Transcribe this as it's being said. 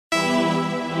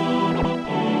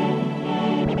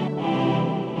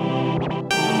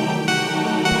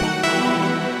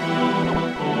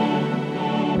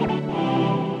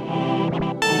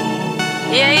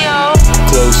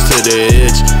close to the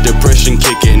edge, depression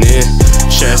kicking in,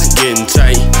 chest getting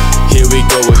tight, here we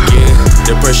go again,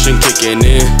 depression kicking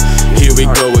in, here we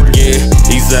go again,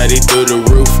 anxiety through the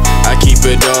roof, I keep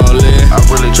it all in,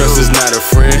 trust is not a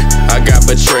friend, I got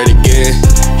betrayed again,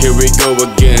 here we go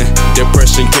again,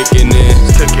 depression kicking in,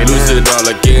 lose it all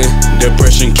again,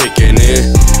 depression kicking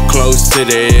in, close to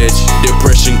the edge,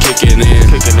 depression kicking in,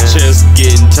 chest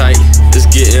getting tight, it's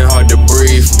getting hard to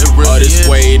breathe, all this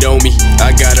weight on me,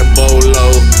 I got a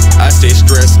bolo, I stay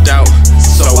stressed out,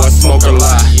 so I smoke a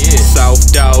lot,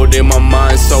 self-doubt in my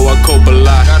mind, so I cope a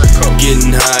lot,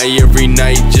 getting high every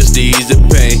night just to ease the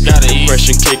pain,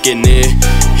 depression kicking in,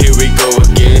 here we go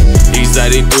again,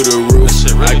 anxiety through the roof,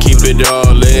 I keep it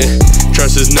all in,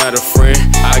 trust is not a friend,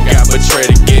 I got betrayed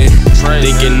again,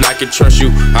 thinking I could trust you,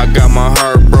 I got my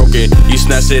heart broken, you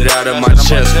snatched it out of my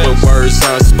chest, but words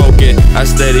unspoken, I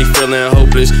steady feeling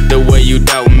hopeless, the way you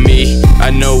doubt me, I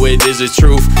know it is the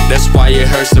truth, that's why it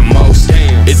hurts the most,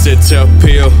 it's a tough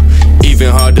pill, even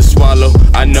hard to swallow,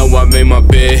 I know I made my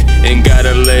bed and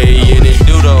gotta lay in it,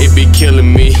 it be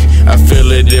killing me, I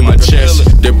feel it in my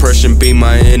chest, depression be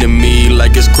my enemy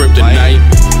like it's kryptonite,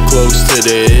 close to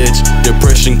the edge,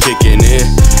 depression kicking in,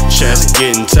 chest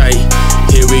getting tight,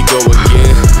 here we go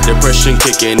again, depression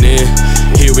kicking in,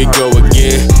 here we go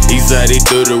again, anxiety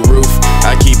through the roof,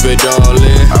 I keep it all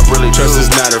in, trust is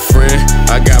not a friend,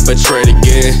 I got betrayed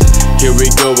again, here we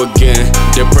go again,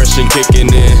 depression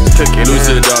kicking in, lose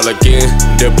it all again,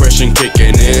 depression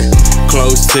kicking in,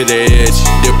 close to the edge,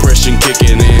 depression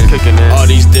kicking in, all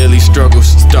these daily struggles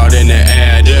starting to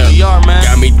add up,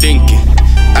 got me thinking,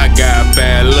 I got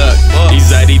bad luck,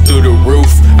 anxiety through the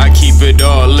roof, I keep it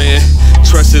all in,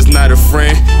 trust is not a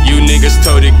friend, you niggas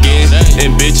told again,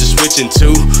 and bitches switching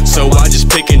too, so I just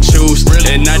pick and choose,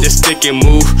 and I just stick and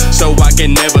move, so I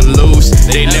can never lose,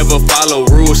 they never follow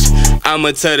rules,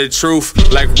 I'ma tell the truth,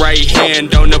 like right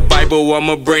hand on the Bible,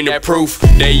 I'ma bring the proof,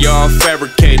 they all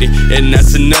fabricated, and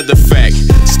that's another fact,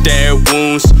 stab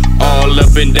wounds, all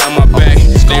up and down my back,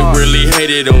 they really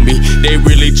hated on me, they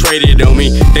really traded on me,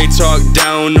 they talked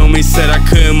down on me, said I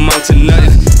couldn't mount to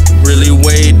nothing, really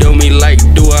weighed on me like,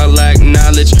 do I lack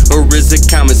knowledge, or is it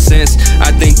common sense?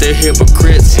 I think they're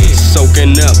hypocrites,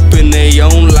 soaking up in their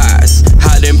own lies,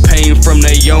 hiding pain from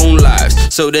their own lives,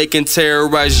 so they can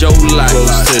terrorize your life.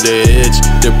 Close to the edge,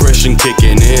 depression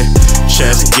kicking in,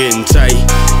 chest getting tight,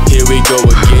 here we go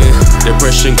again,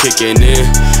 depression kicking in,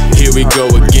 here we go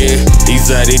again,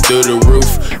 anxiety through the roof,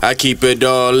 I keep it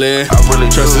all in,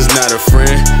 trust is not a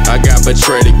friend, I got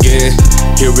betrayed again,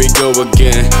 here we go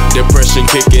again, depression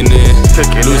kicking in,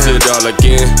 lose it all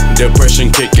again,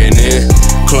 depression kicking in,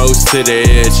 close to the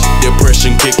edge,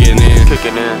 depression kicking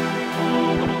in.